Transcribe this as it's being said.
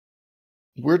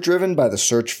We're driven by the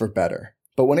search for better.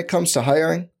 But when it comes to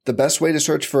hiring, the best way to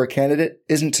search for a candidate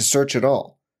isn't to search at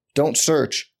all. Don't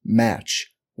search,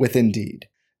 match with Indeed.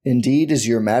 Indeed is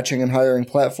your matching and hiring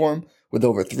platform with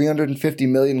over 350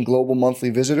 million global monthly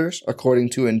visitors,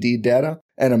 according to Indeed data,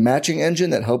 and a matching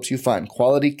engine that helps you find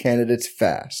quality candidates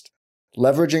fast.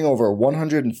 Leveraging over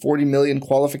 140 million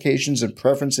qualifications and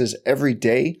preferences every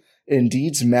day,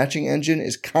 Indeed's matching engine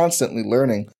is constantly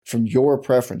learning from your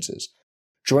preferences.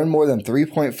 Join more than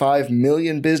 3.5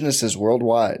 million businesses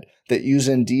worldwide that use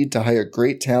Indeed to hire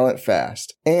great talent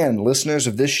fast. And listeners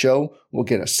of this show will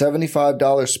get a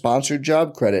 $75 sponsored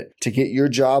job credit to get your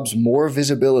jobs more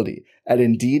visibility at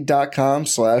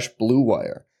Indeed.com/Blue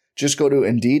Wire. Just go to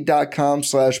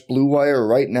Indeed.com/Blue Wire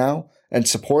right now and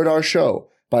support our show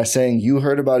by saying you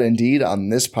heard about Indeed on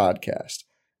this podcast.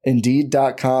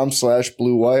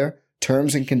 Indeed.com/Blue Wire.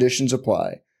 Terms and conditions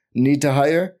apply. Need to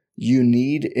hire? You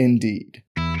need Indeed.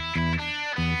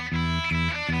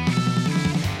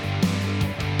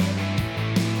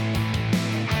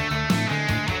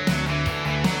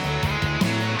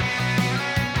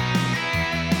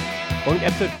 Welcome to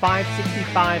episode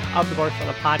 565 of the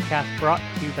Barcelona Podcast, brought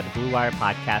to you by the Blue Wire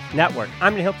Podcast Network.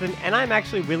 I'm Nick Hilton, and I'm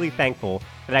actually really thankful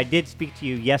that I did speak to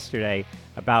you yesterday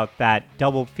about that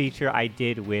double feature I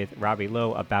did with Robbie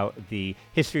Lowe about the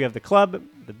history of the club,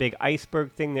 the big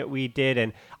iceberg thing that we did,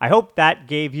 and I hope that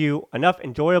gave you enough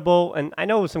enjoyable, and I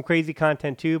know it was some crazy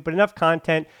content too, but enough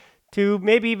content to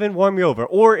maybe even warm you over.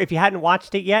 Or if you hadn't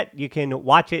watched it yet, you can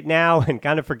watch it now and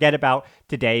kind of forget about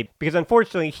today, because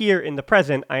unfortunately here in the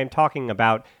present, I am talking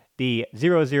about the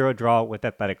 0-0 draw with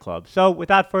Athletic Club. So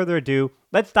without further ado,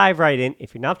 let's dive right in.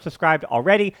 If you're not subscribed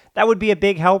already, that would be a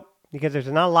big help, because there's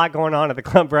not a lot going on at the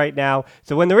club right now.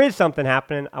 So when there is something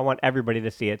happening, I want everybody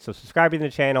to see it. So subscribe to the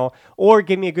channel or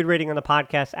give me a good rating on the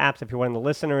podcast apps if you're one of the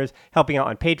listeners, helping out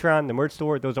on Patreon, the merch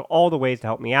store. Those are all the ways to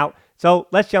help me out. So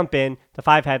let's jump in to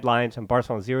 5 headlines from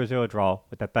Barcelona's 0-0 draw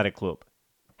with Athletic Club.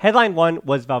 Headline 1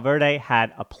 was Valverde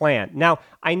had a plan. Now,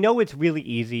 I know it's really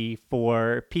easy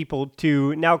for people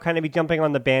to now kind of be jumping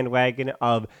on the bandwagon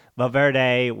of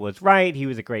Valverde was right, he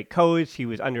was a great coach, he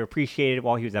was underappreciated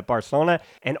while he was at Barcelona,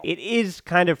 and it is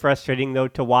kind of frustrating, though,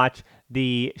 to watch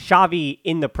the Xavi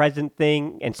in the present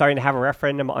thing and starting to have a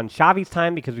referendum on Xavi's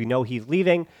time because we know he's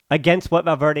leaving against what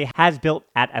Valverde has built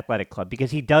at Athletic Club,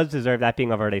 because he does deserve that being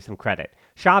Valverde some credit.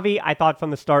 Xavi, I thought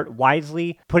from the start,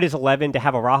 wisely put his 11 to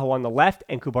have Araujo on the left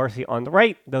and Cubarsí on the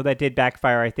right, though that did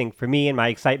backfire, I think, for me and my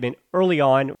excitement early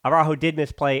on. Araujo did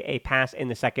misplay a pass in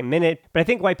the second minute, but I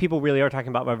think why people really are talking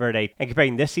about Valverde and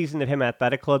comparing this season of him at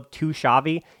Athletic Club to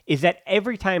Xavi is that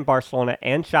every time Barcelona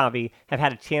and Xavi have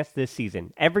had a chance this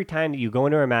season, every time that you go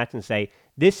into a match and say,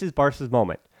 this is Barca's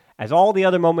moment, as all the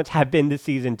other moments have been this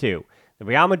season too. The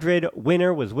Real Madrid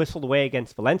winner was whistled away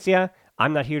against Valencia.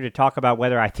 I'm not here to talk about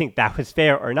whether I think that was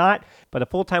fair or not, but a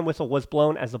full-time whistle was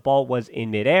blown as the ball was in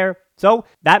midair, so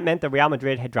that meant that Real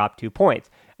Madrid had dropped 2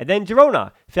 points. And then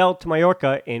Girona fell to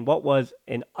Mallorca in what was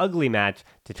an ugly match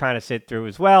to try to sit through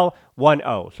as well,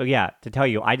 1-0. So yeah, to tell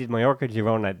you, I did Mallorca,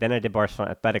 Girona, then I did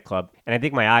Barcelona Athletic Club, and I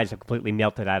think my eyes have completely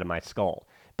melted out of my skull.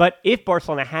 But if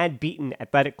Barcelona had beaten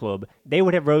Athletic Club, they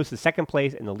would have rose to second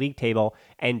place in the league table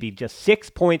and be just 6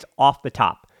 points off the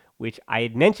top, which I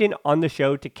had mentioned on the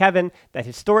show to Kevin that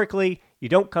historically, you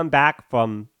don't come back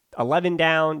from 11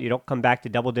 down, you don't come back to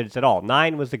double digits at all.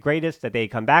 9 was the greatest that they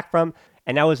had come back from,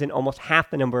 and that was in almost half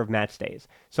the number of match days.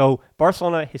 So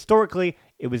Barcelona, historically,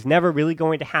 it was never really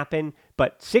going to happen,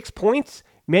 but 6 points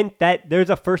meant that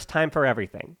there's a first time for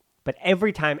everything. But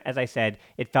every time, as I said,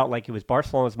 it felt like it was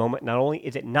Barcelona's moment. Not only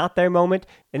is it not their moment,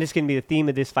 and this is going to be the theme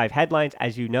of this 5 headlines,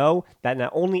 as you know, that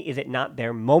not only is it not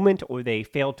their moment or they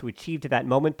failed to achieve to that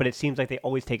moment, but it seems like they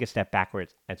always take a step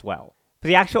backwards as well. For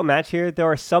the actual match here, there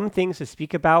are some things to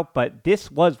speak about, but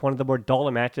this was one of the more duller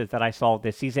matches that I saw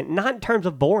this season. Not in terms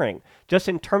of boring, just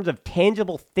in terms of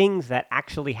tangible things that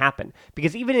actually happen.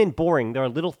 Because even in boring, there are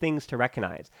little things to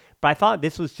recognize. But I thought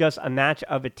this was just a match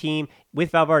of a team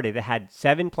with Valverde that had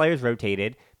 7 players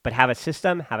rotated, but have a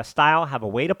system, have a style, have a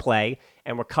way to play,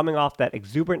 and were coming off that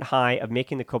exuberant high of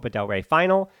making the Copa del Rey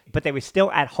final, but they were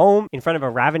still at home in front of a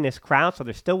ravenous crowd, so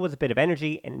there still was a bit of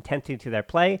energy and intensity to their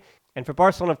play. And for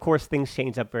Barcelona, of course, things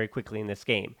changed up very quickly in this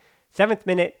game. 7th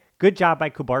minute, good job by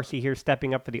Cubarsí here,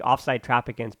 stepping up for the offside trap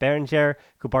against Berenguer.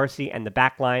 Cubarsí and the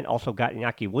back line also got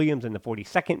Iñaki Williams in the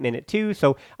 42nd minute too,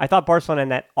 so I thought Barcelona in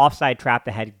that offside trap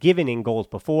that had given in goals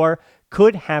before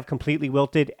could have completely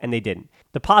wilted, and they didn't.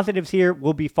 The positives here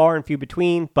will be far and few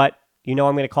between, but you know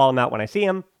I'm going to call them out when I see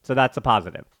them, so that's a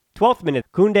positive. 12th minute,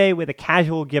 Koundé with a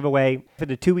casual giveaway. For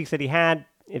the 2 weeks that he had,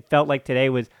 it felt like today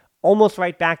was almost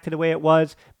right back to the way it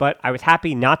was, but I was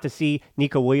happy not to see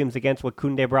Nico Williams against what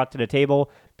Koundé brought to the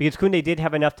table, because Koundé did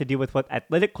have enough to do with what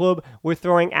Athletic Club were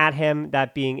throwing at him,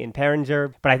 that being in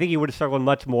Perringer, but I think he would have struggled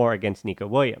much more against Nico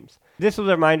Williams. This was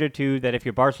a reminder, too, that if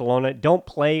you're Barcelona, don't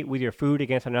play with your food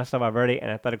against Ernesto Valverde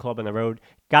and Athletic Club on the road.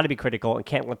 Got to be critical and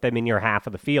can't let them in your half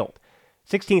of the field.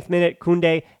 16th minute,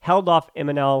 Koundé held off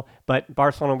Imanol, but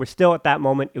Barcelona were still at that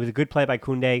moment. It was a good play by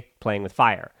Koundé, playing with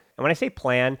fire. And when I say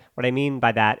plan, what I mean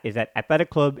by that is that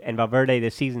Athletic Club and Valverde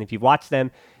this season, if you've watched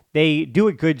them, they do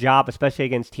a good job, especially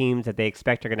against teams that they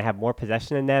expect are going to have more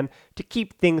possession in them, to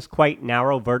keep things quite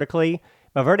narrow vertically.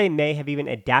 Valverde may have even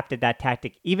adapted that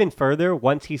tactic even further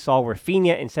once he saw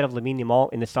Rafinha instead of Lamine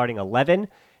Yamal in the starting 11.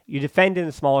 You defend in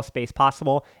the smallest space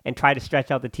possible and try to stretch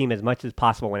out the team as much as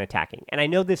possible when attacking. And I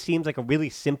know this seems like a really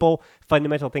simple,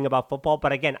 fundamental thing about football,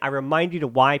 but again, I remind you to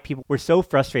why people were so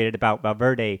frustrated about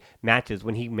Valverde matches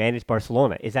when he managed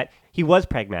Barcelona, is that he was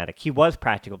pragmatic, he was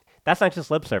practical. That's not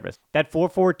just lip service. That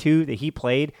 4-4-2 that he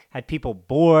played had people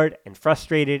bored and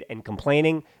frustrated and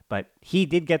complaining, but he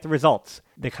did get the results.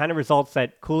 The kind of results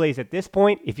that Kool-Aid's at this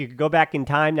point, if you could go back in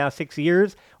time now 6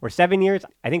 years or 7 years,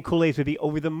 I think Kool-Aid's would be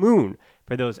over the moon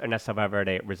for those Ernesto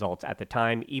Valverde results at the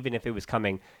time, even if it was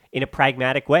coming in a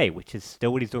pragmatic way, which is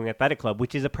still what he's doing at Athletic Club,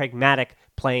 which is a pragmatic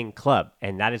playing club,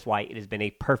 and that is why it has been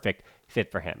a perfect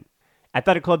fit for him.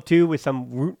 Athletic Club 2 with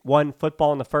some Route 1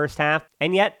 football in the first half,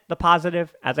 and yet the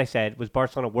positive, as I said, was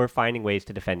Barcelona were finding ways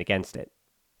to defend against it.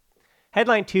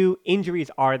 Headline 2,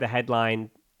 injuries are the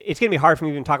headline. It's going to be hard for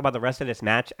me to even talk about the rest of this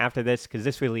match after this, because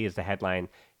this really is the headline.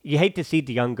 You hate to see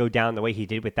Jong go down the way he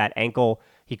did with that ankle.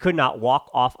 He could not walk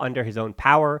off under his own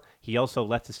power. He also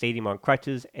left the stadium on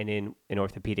crutches and in an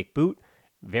orthopedic boot,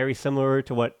 very similar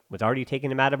to what was already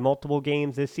taking him out of multiple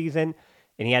games this season.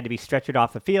 And he had to be stretchered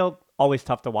off the field. Always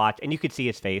tough to watch. And you could see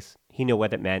his face. He knew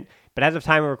what it meant. But as of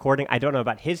time of recording, I don't know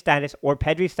about his status or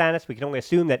Pedri's status. We can only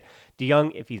assume that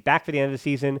Jong, if he's back for the end of the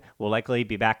season, will likely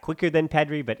be back quicker than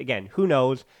Pedri. But again, who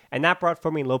knows? And that brought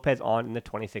Fermin Lopez on in the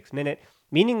 26th minute,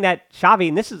 meaning that Xavi,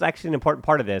 and this is actually an important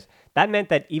part of this, that meant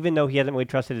that even though he hasn't really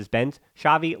trusted his bench,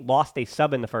 Xavi lost a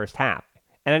sub in the first half.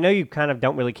 And I know you kind of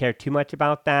don't really care too much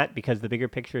about that, because the bigger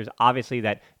picture is obviously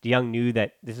that Jong knew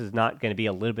that this is not going to be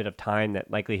a little bit of time, that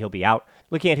likely he'll be out.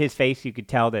 Looking at his face, you could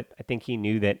tell that I think he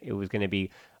knew that it was going to be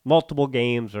multiple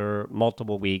games or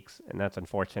multiple weeks, and that's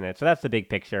unfortunate. So that's the big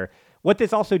picture. What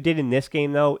this also did in this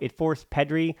game, though, it forced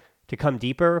Pedri to come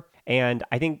deeper, and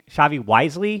I think Xavi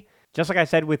wisely, just like I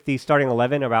said with the starting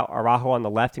 11 about Araujo on the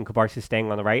left and Kubarsi staying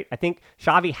on the right, I think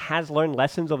Xavi has learned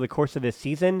lessons over the course of this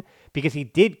season, because he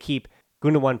did keep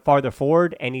Gundogan farther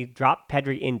forward, and he dropped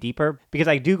Pedri in deeper, because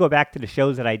I do go back to the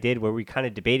shows that I did where we kind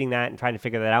of debating that and trying to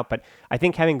figure that out, but I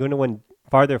think having Gundogan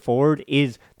farther forward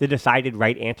is the decided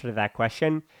right answer to that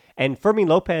question. And Fermin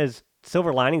Lopez,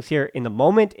 silver linings here, in the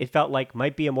moment, it felt like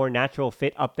might be a more natural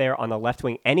fit up there on the left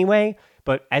wing anyway,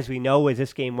 but as we know, as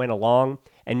this game went along,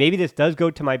 and maybe this does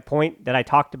go to my point that I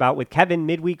talked about with Kevin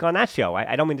midweek on that show.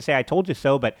 I don't mean to say I told you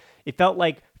so, but it felt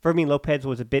like Fermin Lopez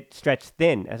was a bit stretched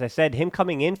thin. As I said, him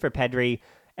coming in for Pedri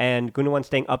and Gundogan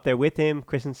staying up there with him,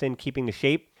 Christensen keeping the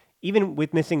shape, even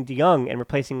with missing Jong and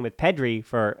replacing him with Pedri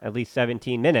for at least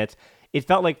 17 minutes, it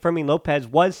felt like Fermin Lopez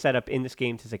was set up in this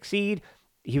game to succeed.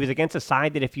 He was against a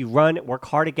side that if you run, work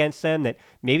hard against them, that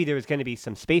maybe there was going to be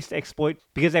some space to exploit,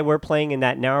 because they were playing in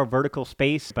that narrow vertical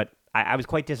space. But I was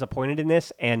quite disappointed in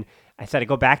this. And I said, I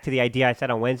go back to the idea I said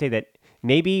on Wednesday that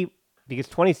maybe because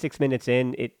 26 minutes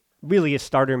in, it really is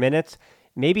starter minutes.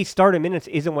 Maybe starter minutes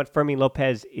isn't what Fermin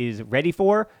Lopez is ready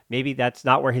for. Maybe that's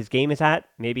not where his game is at.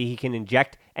 Maybe he can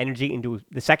inject energy into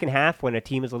the second half when a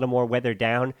team is a little more weathered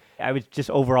down. I was just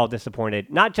overall disappointed,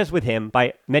 not just with him,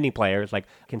 by many players. Like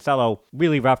Cancelo,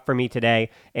 really rough for me today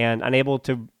and unable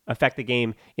to affect the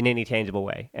game in any tangible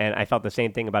way. And I felt the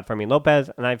same thing about Fermin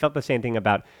Lopez, and I felt the same thing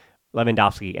about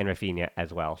Lewandowski and Rafinha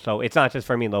as well. So it's not just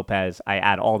Fermin Lopez. I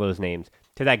add all those names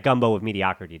to that gumbo of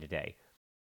mediocrity today.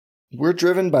 We're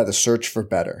driven by the search for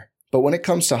better. But when it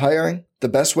comes to hiring, the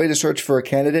best way to search for a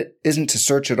candidate isn't to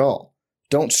search at all.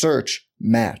 Don't search,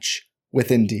 match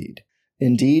with Indeed.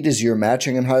 Indeed is your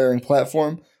matching and hiring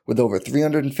platform with over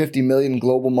 350 million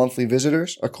global monthly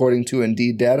visitors, according to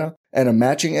Indeed data, and a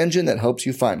matching engine that helps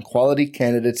you find quality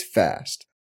candidates fast.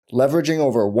 Leveraging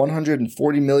over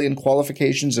 140 million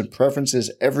qualifications and preferences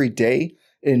every day,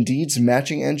 Indeed's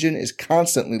matching engine is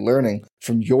constantly learning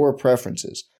from your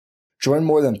preferences. Join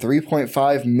more than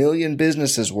 3.5 million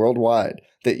businesses worldwide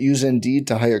that use Indeed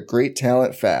to hire great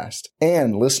talent fast.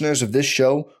 And listeners of this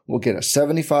show will get a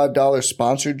 $75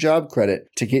 sponsored job credit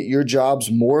to get your jobs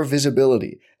more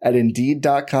visibility at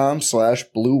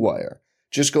Indeed.com/Blue Wire.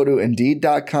 Just go to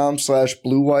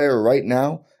Indeed.com/Blue Wire right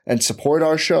now and support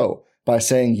our show by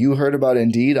saying you heard about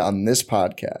Indeed on this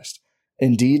podcast.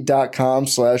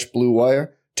 Indeed.com/Blue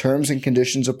Wire. Terms and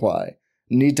conditions apply.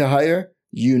 Need to hire?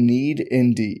 You need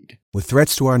Indeed. With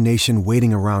threats to our nation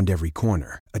waiting around every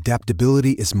corner,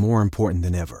 adaptability is more important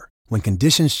than ever. When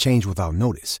conditions change without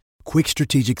notice, quick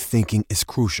strategic thinking is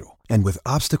crucial. And with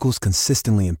obstacles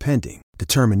consistently impending,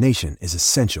 determination is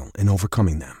essential in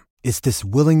overcoming them. It's this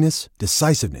willingness,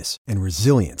 decisiveness, and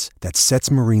resilience that sets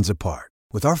Marines apart.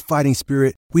 With our fighting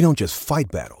spirit, we don't just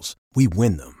fight battles, we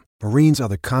win them. Marines are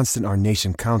the constant our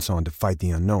nation counts on to fight the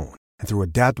unknown. And through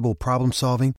adaptable problem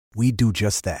solving, we do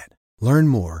just that. Learn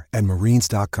more at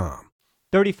marines.com.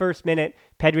 31st minute,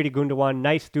 Pedri to Gundogan,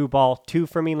 nice through ball to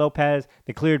Fermin Lopez,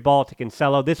 the cleared ball to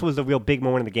Cancelo. This was the real big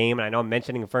moment of the game, and I know I'm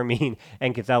mentioning Fermin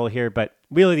and Cancelo here, but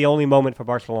really the only moment for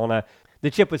Barcelona.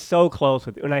 The chip was so close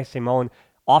with Unai Simon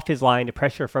off his line to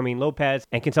pressure Fermin Lopez,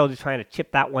 and Cancelo just trying to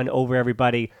chip that one over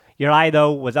everybody. Uri,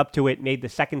 though, was up to it, made the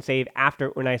second save after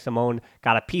Unai Simon,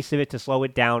 got a piece of it to slow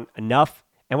it down enough.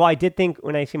 And while I did think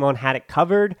Unai Simon had it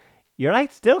covered, Uri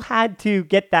still had to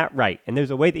get that right. And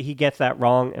there's a way that he gets that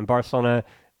wrong, and Barcelona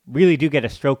really do get a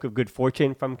stroke of good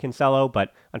fortune from Cancelo,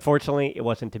 but unfortunately it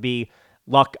wasn't to be.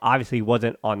 Luck obviously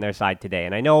wasn't on their side today.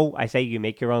 And I know I say you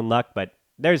make your own luck, but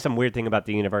there's some weird thing about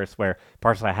the universe where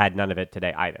Barcelona had none of it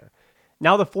today either.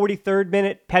 Now the 43rd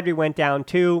minute, Pedri went down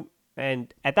too,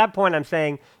 and at that point I'm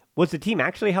saying, was the team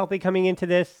actually healthy coming into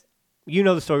this? You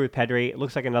know the story with Pedri. It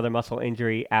looks like another muscle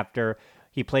injury after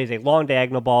he plays a long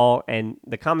diagonal ball, and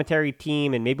the commentary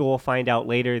team, and maybe we'll find out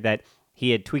later that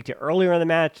he had tweaked it earlier in the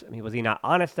match. I mean, was he not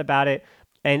honest about it?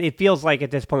 And it feels like at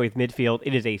this point with midfield,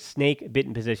 it is a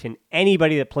snake-bitten position.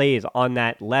 Anybody that plays on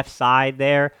that left side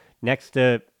there, next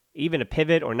to even a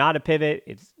pivot or not a pivot,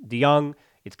 it's Jong,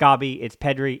 it's Gabi, it's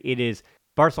Pedri. It is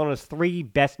Barcelona's three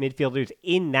best midfielders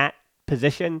in that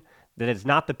position. That is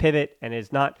not the pivot and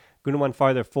is not Gundogan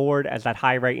farther forward as that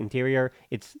high right interior.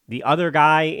 It's the other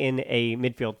guy in a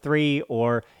midfield three,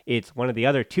 or it's one of the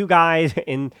other two guys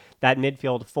in that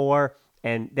midfield four,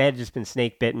 and they had just been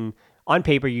snake bitten. On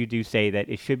paper, you do say that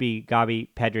it should be Gabi,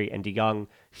 Pedri, and De Jong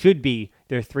should be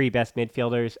their three best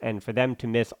midfielders, and for them to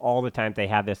miss all the time they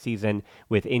have this season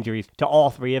with injuries to all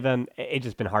three of them, it's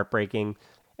just been heartbreaking.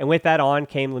 And with that on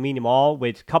came Lamine Yamal,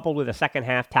 which coupled with a second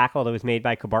half tackle that was made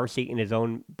by Kubarsi in his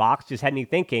own box, just had me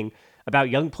thinking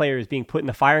about young players being put in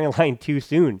the firing line too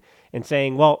soon and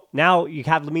saying, well, now you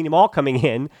have Lamine Yamal coming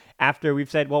in after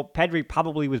we've said, well, Pedri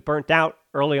probably was burnt out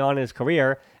early on in his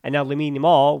career. And now Lamine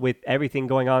Yamal, with everything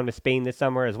going on with Spain this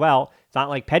summer as well, it's not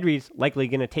like Pedri's likely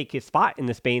going to take his spot in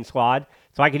the Spain squad.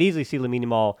 So I could easily see Lamine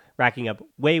Yamal racking up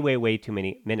way too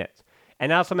many minutes.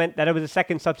 And that also meant that it was a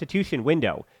second substitution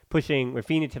window, pushing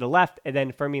Rafinha to the left, and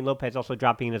then Fermin Lopez also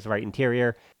dropping in as the right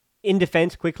interior. In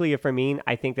defense, quickly of Fermin,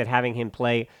 I think that having him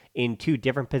play in two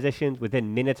different positions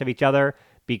within minutes of each other,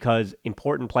 because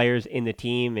important players in the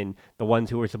team and the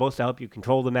ones who are supposed to help you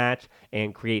control the match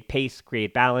and create pace,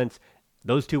 create balance,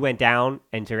 those two went down,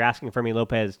 and so you're asking Fermin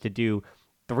Lopez to do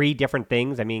three different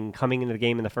things. I mean, coming into the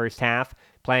game in the first half,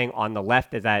 playing on the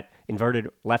left as that inverted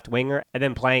left winger, and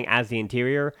then playing as the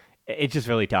interior. It's just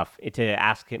really tough to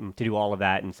ask him to do all of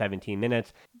that in 17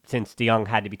 minutes since De Jong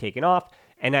had to be taken off.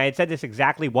 And I had said this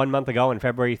exactly 1 month ago on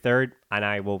February 3rd, and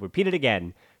I will repeat it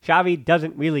again. Xavi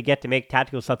doesn't really get to make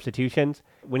tactical substitutions.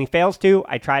 When he fails to,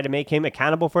 I try to make him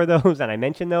accountable for those, and I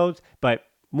mention those, but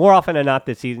more often than not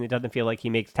this season, it doesn't feel like he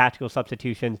makes tactical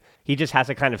substitutions. He just has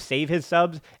to kind of save his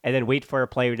subs and then wait for a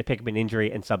player to pick up an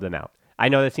injury and sub them out. I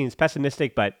know that seems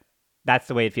pessimistic, but that's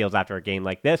the way it feels after a game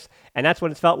like this, and that's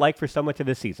what it's felt like for so much of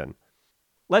this season.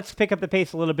 Let's pick up the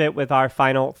pace a little bit with our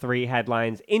final three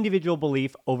headlines. Individual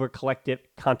belief over collective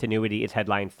continuity is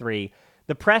headline 3.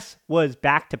 The press was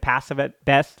back to passive at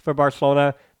best for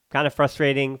Barcelona. Kind of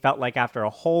frustrating. Felt like after a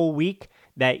whole week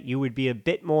that you would be a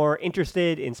bit more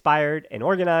interested, inspired, and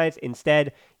organized.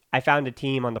 Instead, I found a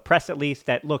team, on the press at least,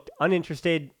 that looked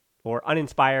uninterested or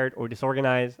uninspired or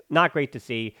disorganized. Not great to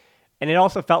see. And it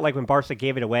also felt like when Barca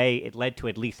gave it away, it led to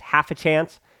at least half a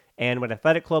chance. And when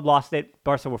Athletic Club lost it,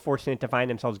 Barca were fortunate to find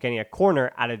themselves getting a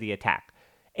corner out of the attack.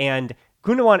 And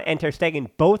Gundogan and Ter Stegen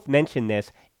both mentioned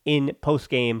this in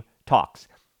post-game talks.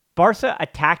 Barca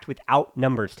attacked without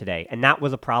numbers today, and that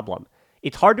was a problem.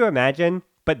 It's hard to imagine,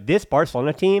 but this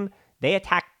Barcelona team, they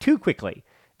attack too quickly.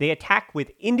 They attack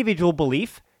with individual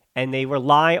belief, and they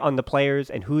rely on the players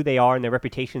and who they are and their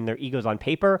reputation and their egos on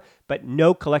paper, but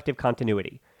no collective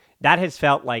continuity. That has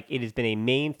felt like it has been a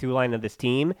main through line of this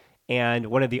team, and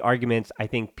one of the arguments I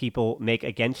think people make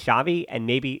against Xavi, and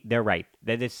maybe they're right,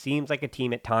 that this seems like a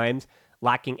team at times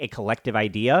lacking a collective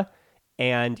idea.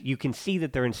 and you can see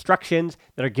that there are instructions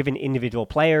that are given to individual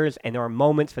players, and there are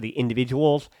moments for the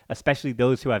individuals, especially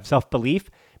those who have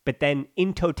self-belief. But then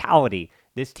in totality,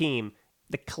 this team,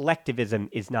 the collectivism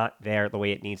is not there the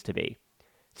way it needs to be.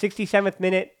 67th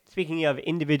minute, speaking of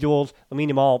individuals,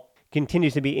 Lamine Yamal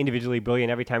continues to be individually brilliant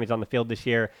every time he's on the field this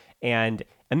year, and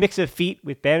a mix of feet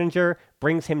with Behringer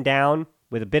brings him down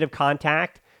with a bit of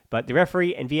contact, but the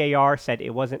referee and VAR said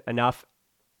it wasn't enough.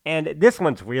 And this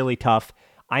one's really tough.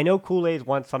 I know Kool-Aid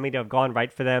wants something to have gone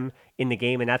right for them in the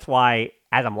game, and that's why,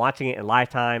 as I'm watching it in live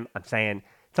time, I'm saying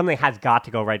something has got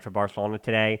to go right for Barcelona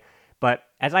today. But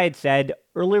as I had said,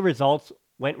 early results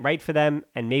went right for them,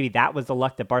 and maybe that was the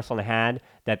luck that Barcelona had,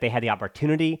 that they had the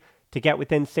opportunity to get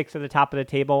within 6 of the top of the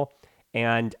table.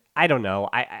 And I don't know.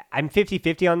 I'm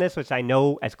 50-50 on this, which I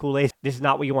know as Kool-Aid, this is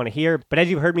not what you want to hear. But as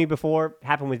you've heard me before,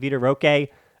 happened with Vitor Roque a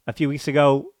few weeks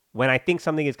ago. When I think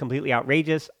something is completely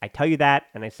outrageous, I tell you that,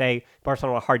 and I say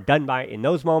Barcelona are hard done by in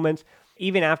those moments.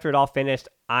 Even after it all finished,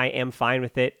 I am fine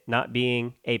with it not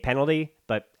being a penalty.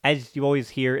 But as you always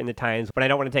hear in the Times, when I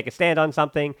don't want to take a stand on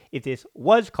something, if this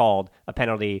was called a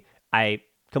penalty, I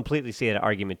completely see that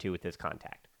argument too with this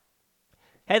contact.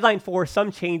 Headline 4,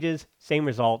 some changes, same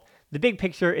result. The big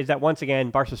picture is that once again,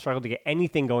 Barca struggled to get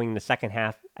anything going in the second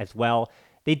half as well.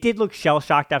 They did look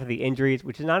shell-shocked after the injuries,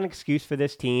 which is not an excuse for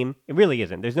this team. It really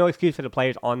isn't. There's no excuse for the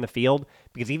players on the field,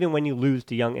 because even when you lose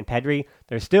to Jong and Pedri,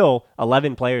 there's still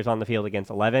 11 players on the field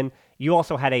against 11. You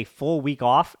also had a full week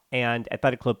off, and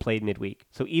Athletic Club played midweek.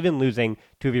 So even losing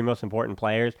 2 of your most important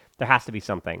players, there has to be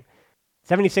something.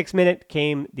 76th minute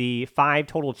came the 5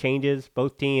 total changes.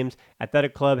 Both teams,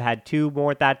 Athletic Club had 2 more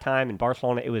at that time. In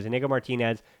Barcelona, it was Inigo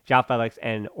Martinez, João Felix,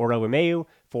 and Oro Romeu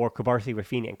for Kubarsi,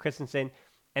 Rafinha, and Christensen.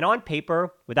 And on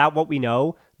paper, without what we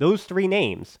know, those 3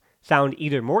 names sound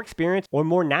either more experienced or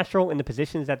more natural in the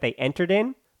positions that they entered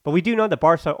in. But we do know that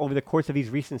Barca, over the course of these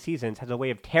recent seasons, has a way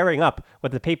of tearing up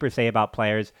what the papers say about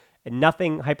players, and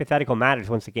nothing hypothetical matters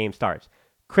once the game starts.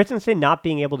 Christensen not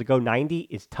being able to go 90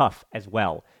 is tough as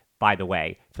well, by the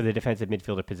way, for the defensive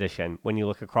midfielder position when you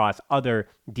look across other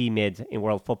D-mids in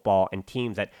world football and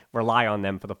teams that rely on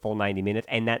them for the full 90 minutes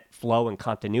and that flow and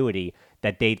continuity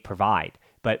that they provide.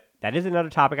 But that is another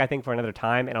topic, I think, for another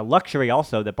time, and a luxury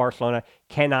also that Barcelona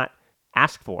cannot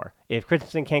ask for. If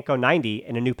Christensen can't go 90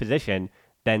 in a new position,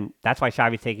 then that's why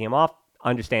Xavi's taking him off.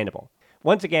 Understandable.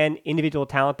 Once again, individual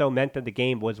talent, though, meant that the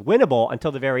game was winnable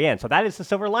until the very end. So that is the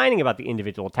silver lining about the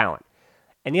individual talent.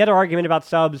 And the other argument about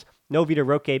subs, no Vitor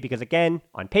Roque, because again,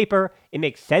 on paper, it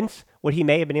makes sense what he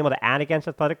may have been able to add against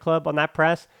Athletic Club on that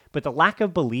press, but the lack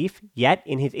of belief yet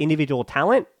in his individual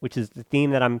talent, which is the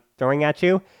theme that I'm throwing at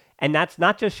you, and that's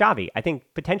not just Xavi. I think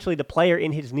potentially the player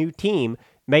in his new team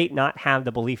may not have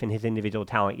the belief in his individual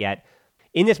talent yet.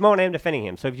 In this moment, I am defending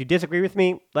him. So if you disagree with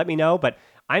me, let me know. But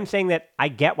I'm saying that I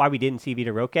get why we didn't see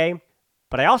Vitor Roque.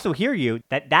 But I also hear you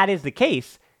that that is the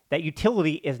case, that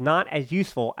utility is not as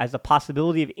useful as the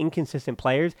possibility of inconsistent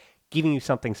players giving you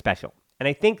something special. And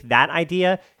I think that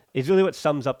idea is really what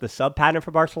sums up the sub pattern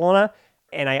for Barcelona.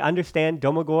 And I understand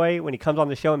Domagoy, when he comes on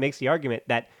the show and makes the argument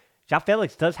that João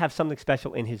Felix does have something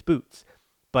special in his boots.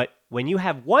 But when you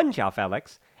have one João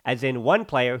Felix, as in one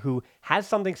player who has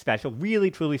something special,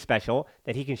 really, truly special,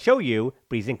 that he can show you,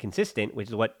 but he's inconsistent, which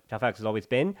is what João Felix has always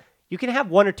been, you can have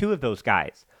 1 or 2 of those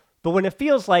guys. But when it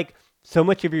feels like so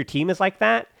much of your team is like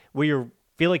that, where you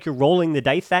feel like you're rolling the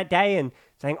dice that day and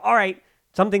saying, all right,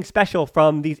 something special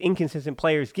from these inconsistent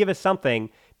players, give us something,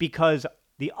 because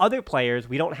the other players,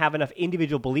 we don't have enough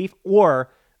individual belief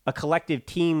or a collective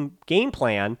team game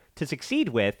plan to succeed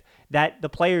with, that the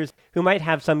players who might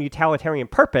have some utilitarian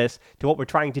purpose to what we're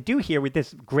trying to do here with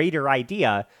this greater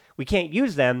idea, we can't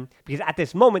use them because at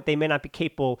this moment they may not be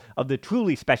capable of the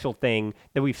truly special thing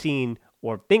that we've seen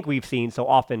or think we've seen so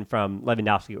often from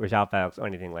Lewandowski or João Felix or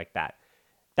anything like that.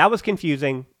 That was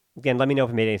confusing. Again, let me know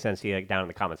if it made any sense to you down in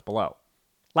the comments below.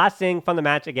 Last thing from the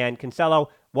match, again, Cancelo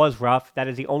was rough. That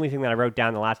is the only thing that I wrote down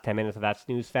in the last 10 minutes of that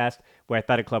snooze fest, where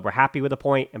Athletic Club were happy with a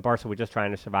point and Barca were just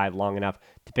trying to survive long enough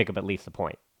to pick up at least a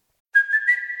point.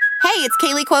 Hey, it's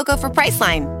Kaylee Cuoco for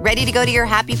Priceline. Ready to go to your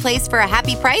happy place for a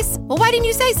happy price? Well, why didn't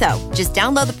you say so? Just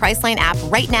download the Priceline app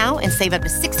right now and save up to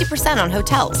 60% on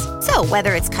hotels. So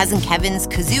whether it's Cousin Kevin's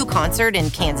Kazoo Concert in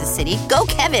Kansas City, go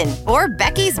Kevin, or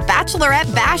Becky's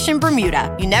Bachelorette Bash in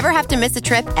Bermuda, you never have to miss a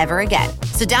trip ever again.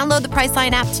 So download the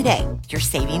Priceline app today. Your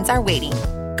savings are waiting.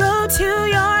 Go to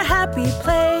your happy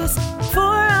place for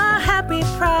a happy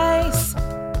price.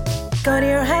 Go to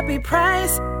your happy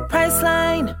price,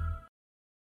 Priceline.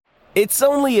 It's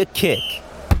only a kick,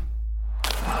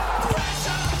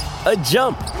 a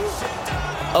jump,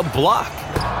 a block.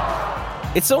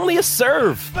 It's only a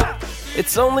serve.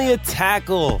 It's only a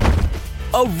tackle,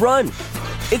 a run.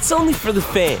 It's only for the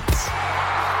fans.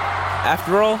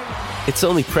 After all, it's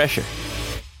only pressure.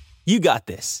 You got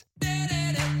this.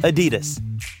 Adidas.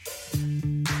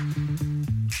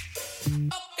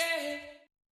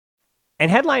 And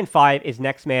headline 5 is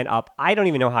Next Man Up. I don't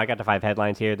even know how I got to 5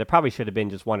 headlines here. There probably should have been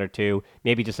just 1 or 2,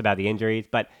 maybe just about the injuries.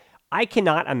 But I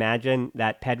cannot imagine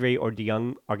that Pedri or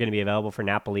Jong are going to be available for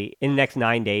Napoli in the next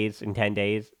 9 days, in 10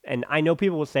 days. And I know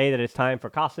people will say that it's time for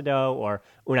Casado or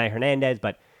Unai Hernandez,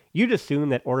 but you'd assume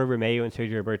that Orto Romeo and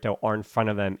Sergio Roberto are in front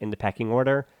of them in the pecking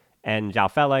order. And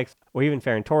João Felix, or even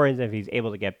Ferran Torres if he's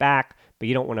able to get back, but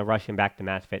you don't want to rush him back to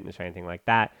match fitness or anything like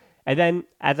that. And then,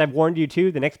 as I've warned you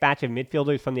too, the next batch of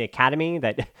midfielders from the academy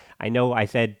that I know I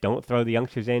said don't throw the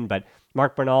youngsters in, but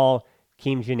Marc Bernal,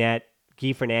 Kim Jeanette,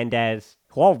 Guy Fernandez,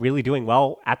 who are all really doing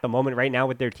well at the moment right now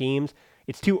with their teams.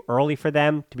 It's too early for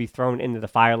them to be thrown into the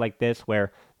fire like this,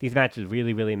 where these matches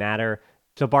really, really matter.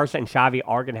 So Barca and Xavi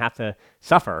are going to have to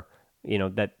suffer. You know,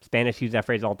 that Spanish use that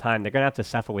phrase all the time. They're going to have to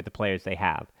suffer with the players they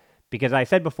have. Because I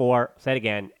said before, said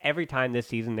again, every time this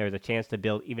season there's a chance to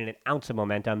build even an ounce of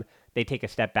momentum, they take a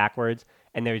step backwards,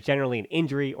 and there's generally an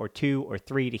injury or 2 or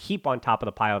 3 to heap on top of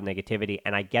the pile of negativity,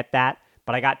 and I get that,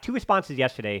 but I got 2 responses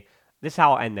yesterday. This is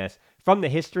how I'll end this. From the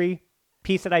history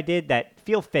piece that I did that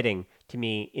feel fitting to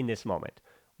me in this moment.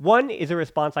 One is a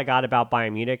response I got about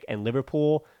Bayern Munich and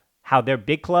Liverpool, how they're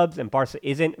big clubs and Barca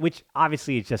isn't, which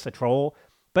obviously is just a troll,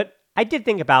 but I did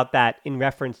think about that in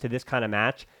reference to this kind of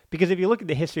match, because if you look at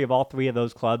the history of all 3 of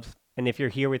those clubs, and if you're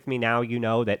here with me now, you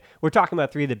know that we're talking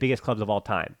about 3 of the biggest clubs of all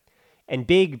time. And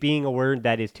big being a word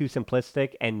that is too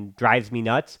simplistic and drives me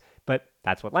nuts, but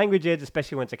that's what language is,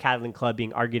 especially when it's a Catalan club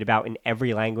being argued about in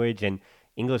every language, and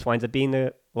English winds up being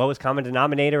the lowest common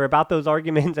denominator about those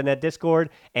arguments and that discord,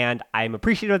 and I'm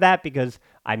appreciative of that because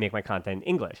I make my content in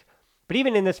English. But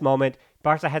even in this moment,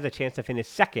 Barca has a chance to finish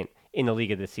second in the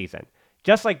league of this season.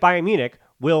 Just like Bayern Munich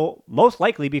will most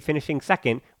likely be finishing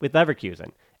second with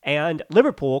Leverkusen. And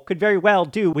Liverpool could very well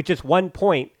do with just 1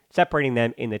 point separating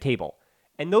them in the table.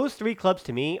 And those 3 clubs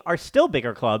to me are still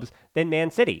bigger clubs than Man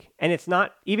City. And it's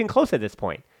not even close at this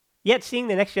point. Yet seeing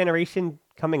the next generation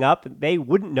coming up, they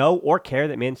wouldn't know or care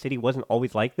that Man City wasn't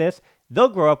always like this. They'll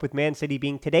grow up with Man City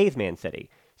being today's Man City.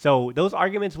 So those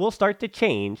arguments will start to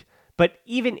change. But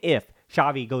even if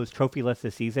Xavi goes trophyless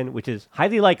this season, which is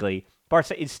highly likely,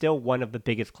 Barca is still one of the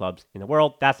biggest clubs in the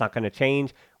world. That's not going to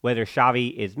change. Whether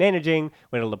Xavi is managing,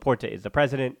 whether Laporta is the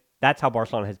president, that's how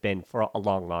Barcelona has been for a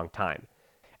long, long time.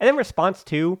 And then response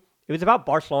 2, it was about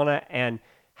Barcelona and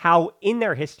how in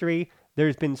their history,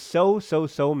 there's been so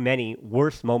many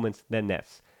worse moments than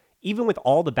this. Even with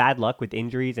all the bad luck with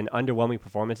injuries and underwhelming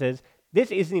performances,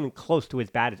 this isn't even close to as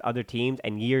bad as other teams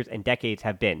and years and decades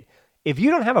have been. If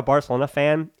you don't have a Barcelona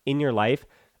fan in your life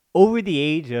over the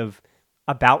age of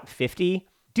about 50,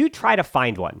 do try to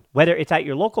find one, whether it's at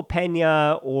your local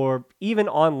Peña or even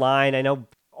online. I know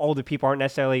older people aren't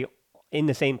necessarily in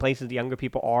the same places the younger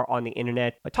people are on the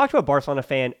internet, but talk to a Barcelona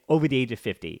fan over the age of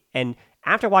 50. And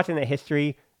after watching the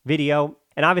history video,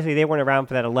 and obviously they weren't around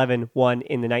for that 11-1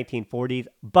 in the 1940s,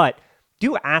 but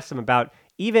do ask them about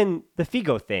even the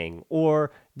Figo thing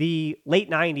or the late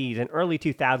 90s and early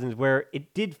 2000s where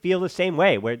it did feel the same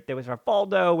way, where there was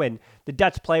Rivaldo and the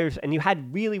Dutch players, and you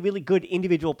had really, really good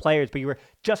individual players, but you were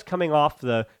just coming off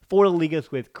the 4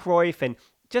 Ligas with Cruyff, and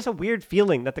just a weird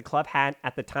feeling that the club had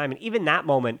at the time. And even that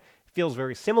moment feels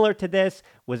very similar to this.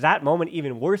 Was that moment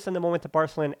even worse than the moment to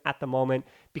Barcelona at the moment?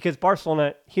 Because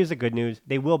Barcelona, here's the good news,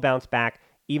 they will bounce back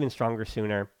even stronger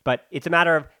sooner, but it's a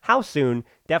matter of how soon,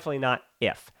 definitely not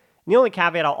if. And the only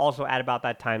caveat I'll also add about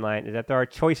that timeline is that there are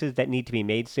choices that need to be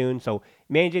made soon. So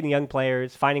managing the young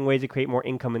players, finding ways to create more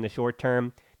income in the short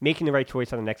term, making the right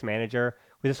choice on the next manager.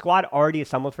 With the squad already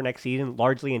assembled for next season,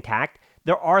 largely intact,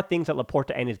 there are things that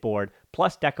Laporta and his board,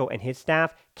 plus Deco and his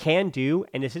staff, can do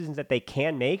and decisions that they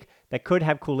can make that could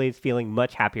have Kool-Aid's feeling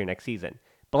much happier next season.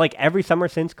 But like every summer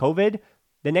since COVID,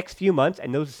 the next few months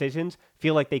and those decisions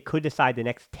feel like they could decide the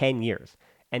next 10 years.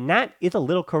 And that is a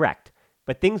little correct.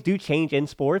 But things do change in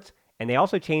sports, and they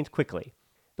also change quickly.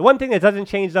 The one thing that doesn't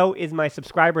change, though, is my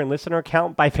subscriber and listener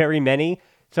count by very many.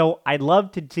 So I'd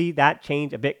love to see that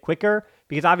change a bit quicker,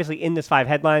 because obviously in this 5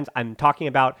 headlines, I'm talking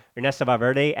about Ernesto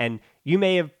Valverde, and you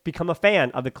may have become a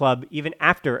fan of the club even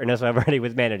after Ernesto Valverde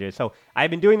was manager. So I've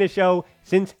been doing this show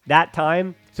since that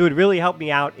time, so it would really help me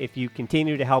out if you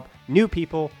continue to help new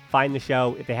people find the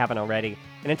show if they haven't already.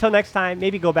 And until next time,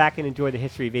 maybe go back and enjoy the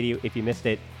history video if you missed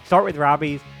it. Start with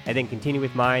Robbie's and then continue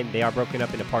with mine. They are broken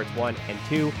up into parts 1 and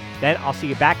 2. Then I'll see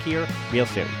you back here real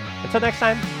soon. Until next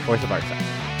time, Forza Barca.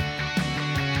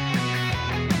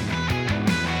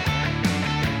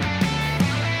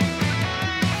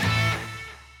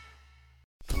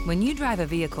 When you drive a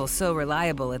vehicle so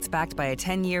reliable it's backed by a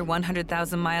 10-year,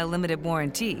 100,000-mile limited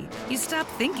warranty, you stop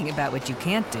thinking about what you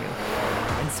can't do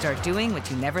and start doing what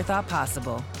you never thought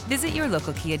possible. Visit your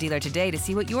local Kia dealer today to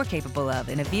see what you're capable of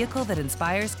in a vehicle that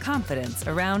inspires confidence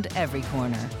around every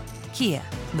corner. Kia,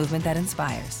 movement that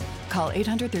inspires. Call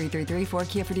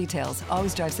 800-333-4KIA for details.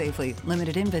 Always drive safely.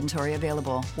 Limited inventory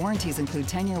available. Warranties include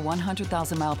 10-year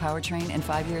 100,000-mile powertrain and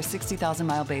 5-year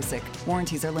 60,000-mile basic.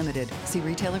 Warranties are limited. See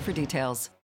retailer for details.